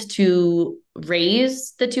struggled to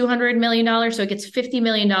raise the $200 million. So it gets $50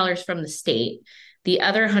 million from the state. The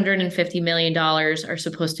other $150 million are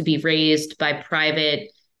supposed to be raised by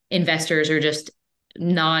private investors or just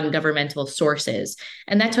non-governmental sources.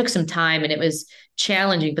 And that took some time and it was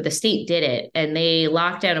challenging, but the state did it. And they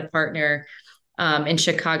locked down a partner in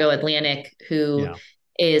Chicago Atlantic who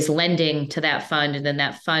is lending to that fund. And then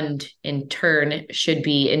that fund in turn should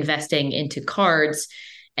be investing into cards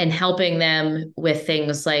and helping them with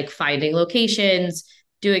things like finding locations,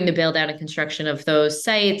 doing the build out and construction of those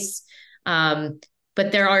sites.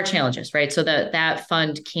 But there are challenges, right? So that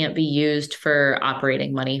fund can't be used for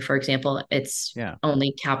operating money. For example, it's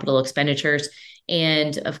only capital expenditures.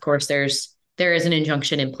 And of course, there is an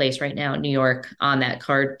injunction in place right now in New York on that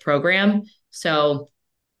card program. So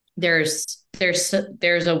there's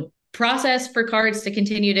a process for cards to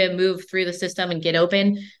continue to move through the system and get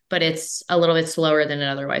open, but it's a little bit slower than it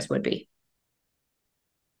otherwise would be.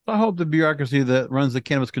 I hope the bureaucracy that runs the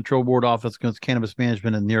Cannabis Control Board Office against Cannabis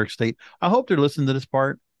Management in New York State, I hope they're listening to this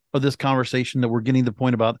part of this conversation, that we're getting the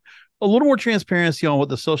point about a little more transparency on what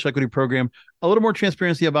the social equity program, a little more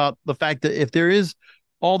transparency about the fact that if there is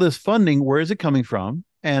all this funding, where is it coming from?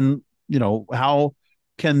 And, how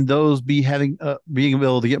can those be being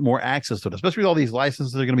able to get more access to it, especially with all these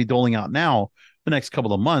licenses that are going to be doling out now the next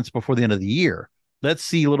couple of months before the end of the year. Let's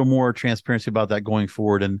see a little more transparency about that going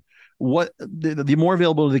forward. And what the more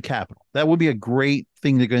availability of capital, that would be a great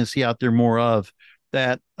thing they're going to see out there more of.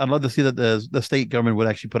 That I'd love to see that the state government would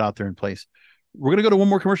actually put out there in place. We're going to go to one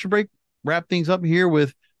more commercial break, wrap things up here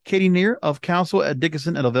with Katie Neer of counsel at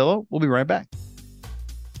Dickinson and Avella. We'll be right back.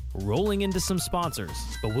 Rolling into some sponsors,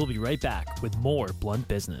 but we'll be right back with more Blunt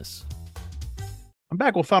Business. I'm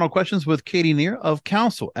back with final questions with Katie Neer of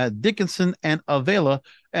counsel at Dickinson and Avella,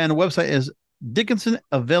 and the website is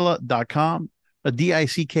dickinsonavella.com.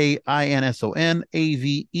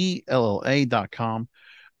 DICKINSONAVELLA.com.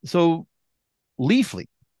 So Leafly,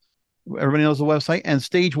 everybody knows the website, and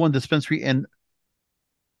Stage 1 Dispensary in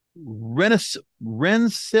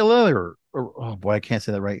Rensselaer, oh boy, I can't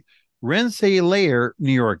say that right. Rensselaer,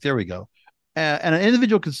 New York. There we go. And an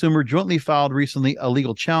individual consumer jointly filed recently a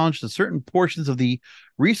legal challenge to certain portions of the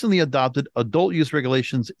recently adopted adult use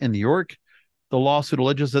regulations in New York. The lawsuit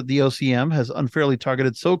alleges that the OCM has unfairly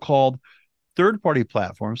targeted so-called third-party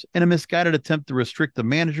platforms in a misguided attempt to restrict the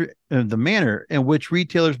manner in which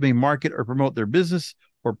retailers may market or promote their business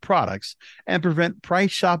or products and prevent price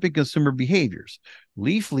shopping consumer behaviors.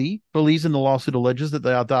 Leafly believes in the lawsuit alleges that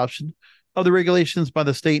the adoption of the regulations by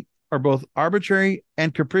the state are both arbitrary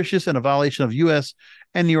and capricious and a violation of U.S.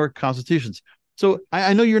 and New York constitutions. So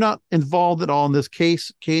I know you're not involved at all in this case,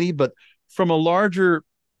 Katie, but from a larger,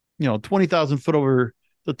 20,000 foot over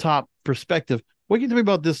the top perspective, what can you tell me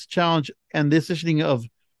about this challenge and this issuing of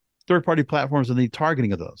third-party platforms and the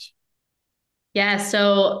targeting of those? Yeah,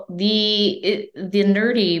 so the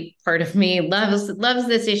nerdy part of me loves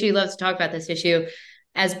this issue, loves to talk about this issue.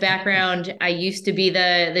 As background, I used to be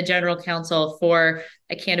the general counsel for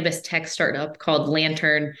a cannabis tech startup called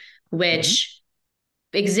Lantern, which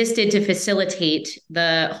existed to facilitate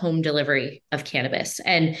the home delivery of cannabis.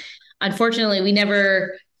 And unfortunately, we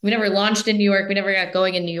never we never launched in New York. We never got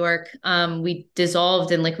going in New York. We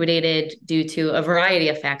dissolved and liquidated due to a variety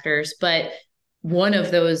of factors, but one of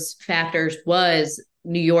those factors was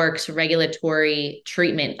New York's regulatory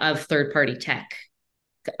treatment of third-party tech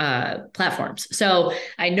platforms. So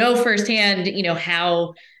I know firsthand,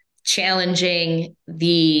 how challenging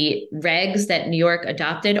the regs that New York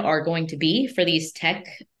adopted are going to be for these tech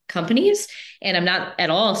companies. And I'm not at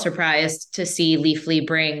all surprised to see Leafly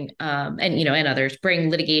bring, and others bring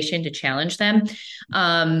litigation to challenge them.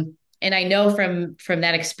 And I know from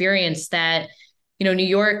that experience that, New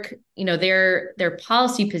York, their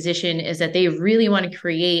policy position is that they really want to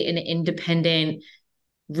create an independent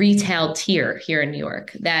retail tier here in New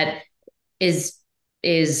York that is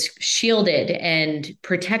shielded and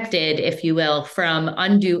protected, if you will, from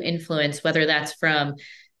undue influence, whether that's from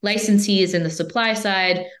licensees in the supply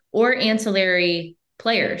side or ancillary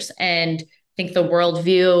players. And I think the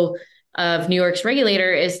worldview of New York's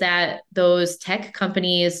regulator is that those tech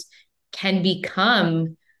companies can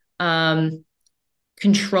become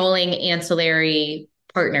controlling ancillary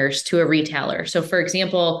partners to a retailer. So, for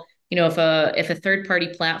example, if a third party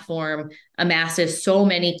platform amasses so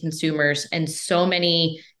many consumers and so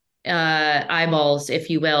many eyeballs, if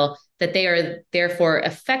you will, that they are therefore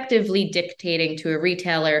effectively dictating to a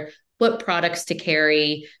retailer what products to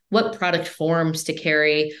carry, what product forms to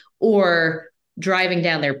carry, or driving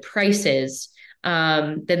down their prices,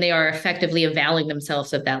 then they are effectively availing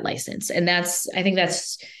themselves of that license. And I think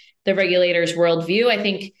that's the regulator's worldview. I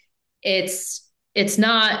think it's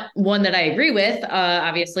not one that I agree with,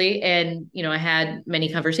 obviously. And, I had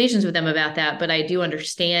many conversations with them about that, but I do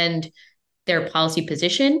understand their policy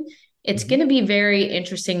position. It's going to be very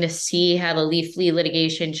interesting to see how the Leafly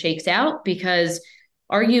litigation shakes out, because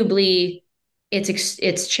arguably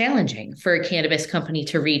it's challenging for a cannabis company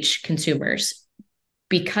to reach consumers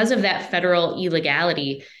because of that federal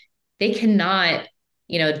illegality. They cannot,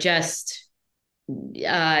 just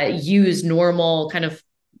use normal kind of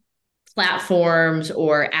platforms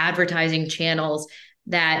or advertising channels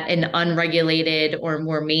that an unregulated or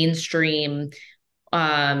more mainstream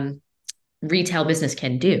retail business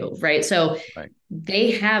can do, right? So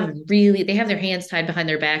they have their hands tied behind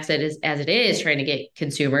their backs as it is trying to get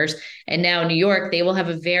consumers. And now New York, they will have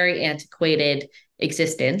a very antiquated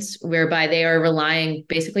existence whereby they are relying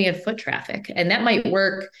basically on foot traffic. And that might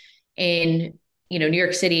work in New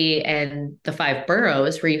York City and the 5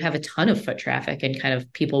 boroughs where you have a ton of foot traffic and kind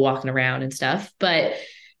of people walking around and stuff. But,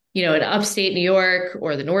 in upstate New York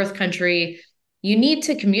or the North Country, you need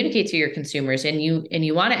to communicate to your consumers and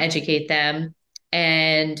you want to educate them.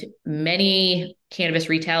 And many cannabis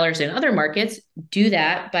retailers in other markets do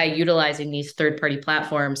that by utilizing these third-party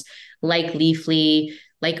platforms like Leafly,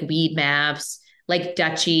 like Weed Maps, like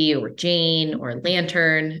Dutchie or Jane or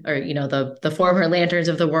Lantern, or, the former Lanterns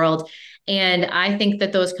of the world. And I think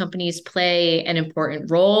that those companies play an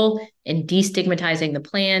important role in destigmatizing the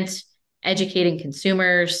plant, educating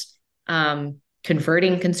consumers,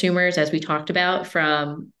 converting consumers, as we talked about,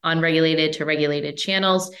 from unregulated to regulated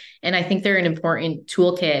channels. And I think they're an important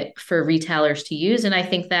toolkit for retailers to use. And I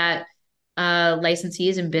think that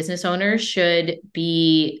licensees and business owners should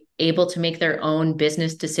be able to make their own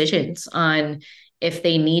business decisions on if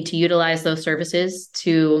they need to utilize those services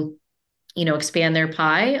to expand their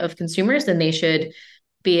pie of consumers. Then they should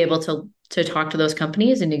be able to talk to those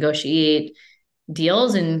companies and negotiate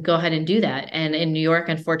deals and go ahead and do that. And in New York,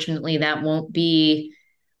 unfortunately, that won't be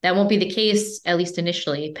the case, at least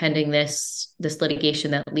initially, pending this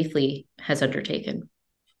litigation that Leafly has undertaken.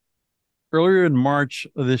 Earlier in March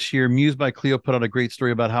of this year, Muse by Cleo put out a great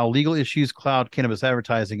story about how legal issues cloud cannabis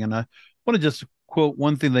advertising. And I want to just quote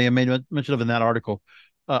one thing they made mention of in that article.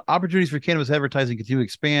 Opportunities for cannabis advertising continue to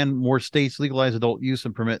expand. More states legalize adult use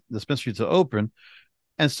and permit dispensaries to open.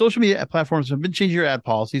 And social media platforms have been changing their ad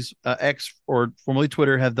policies. X, or formerly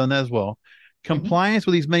Twitter, have done that as well. Compliance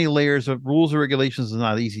with these many layers of rules and regulations is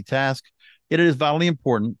not an easy task. Yet it is vitally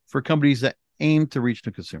important for companies that aim to reach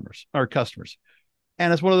new consumers or customers.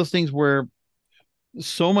 And it's one of those things where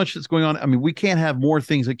so much that's going on. I mean, we can't have more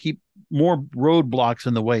things that keep more roadblocks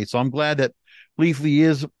in the way. So I'm glad that Leafly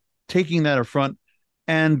is taking that up front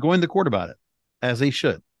and going to court about it, as they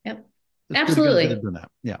should. Yep. It's absolutely. That.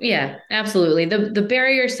 Yeah, absolutely. The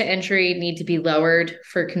barriers to entry need to be lowered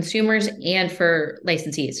for consumers and for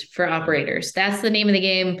licensees, for operators. That's the name of the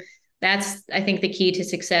game. That's, I think, the key to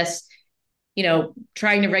success.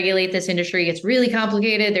 Trying to regulate this industry gets really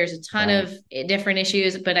complicated. There's a ton of different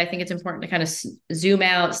issues, but I think it's important to kind of zoom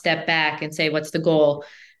out, step back, and say, what's the goal?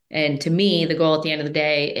 And to me, the goal at the end of the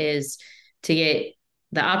day is to get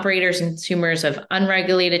the operators and consumers of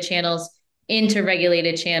unregulated channels into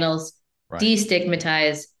regulated channels,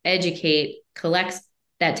 destigmatize, educate, collects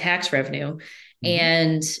that tax revenue,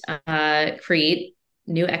 and create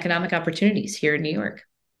new economic opportunities here in New York.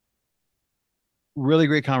 Really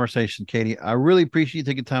great conversation, Katie. I really appreciate you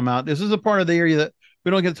taking time out. This is a part of the area that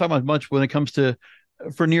we don't get to talk about much when it comes to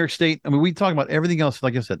for New York State. I mean, we talk about everything else,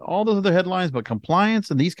 like I said, all those other headlines, but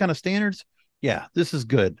compliance and these kind of standards. Yeah, this is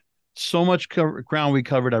good. So much ground we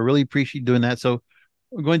covered. I really appreciate doing that. So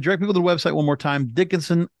we're going to direct people to the website one more time,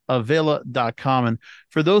 DickinsonAvela.com. And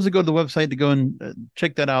for those that go to the website to go and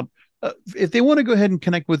check that out, if they want to go ahead and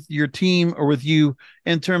connect with your team or with you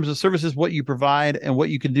in terms of services, what you provide and what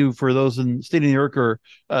you can do for those in the state of New York or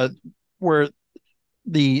where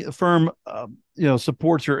the firm,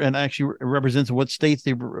 supports her and actually represents what states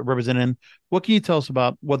they represent in, what can you tell us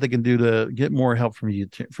about what they can do to get more help from you,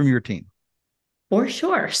 from your team? For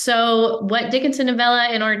sure. So what Dickinson Avela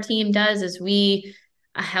and our team does is we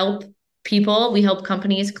help people, we help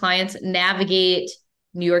companies, clients navigate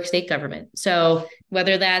New York State government. So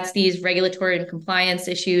whether that's these regulatory and compliance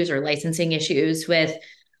issues or licensing issues with,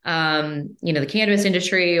 the cannabis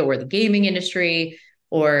industry or the gaming industry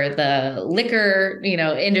or the liquor,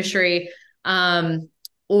 industry,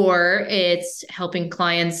 or it's helping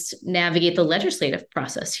clients navigate the legislative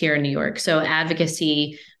process here in New York. So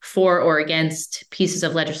advocacy for or against pieces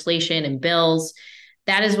of legislation and bills.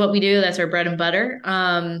 That is what we do. That's our bread and butter.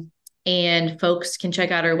 And folks can check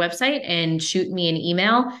out our website and shoot me an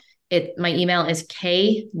email. My email is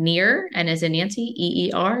kneer, and as in Nancy,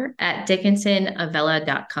 EER, at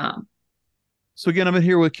DickinsonAvela.com. So again, I'm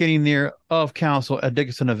here with Katie Neer of counsel at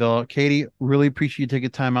Dickinson Avela. Katie, really appreciate you taking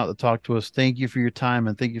time out to talk to us. Thank you for your time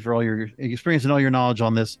and thank you for all your experience and all your knowledge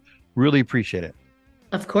on this. Really appreciate it.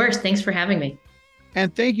 Of course. Thanks for having me.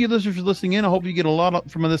 And thank you, listeners, for listening in. I hope you get a lot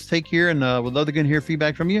from this take here, and would love to hear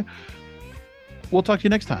feedback from you. We'll talk to you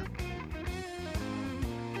next time.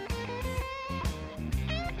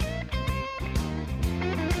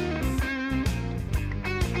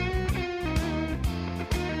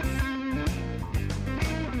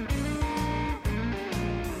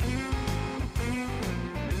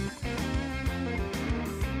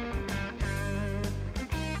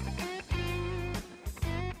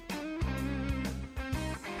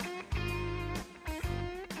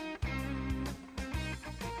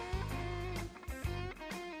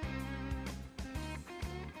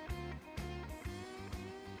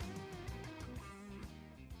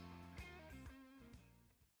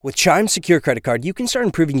 With Chime's secure credit card, you can start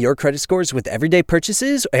improving your credit scores with everyday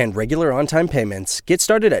purchases and regular on-time payments. Get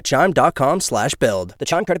started at Chime.com/build. The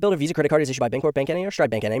Chime Credit Builder Visa Credit Card is issued by Bancorp Bank N.A. or Stride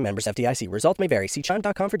Bank N.A. Members FDIC. Results may vary. See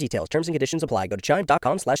Chime.com for details. Terms and conditions apply. Go to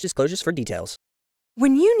Chime.com/disclosures for details.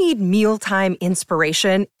 When you need mealtime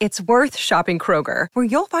inspiration, it's worth shopping Kroger, where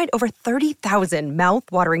you'll find over 30,000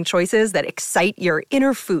 mouth-watering choices that excite your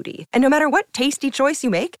inner foodie. And no matter what tasty choice you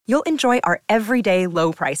make, you'll enjoy our everyday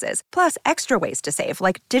low prices, plus extra ways to save,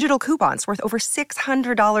 like digital coupons worth over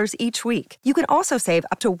 $600 each week. You can also save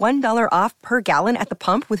up to $1 off per gallon at the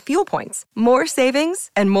pump with fuel points. More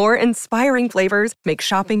savings and more inspiring flavors make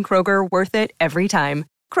shopping Kroger worth it every time.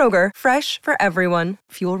 Kroger, fresh for everyone.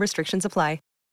 Fuel restrictions apply.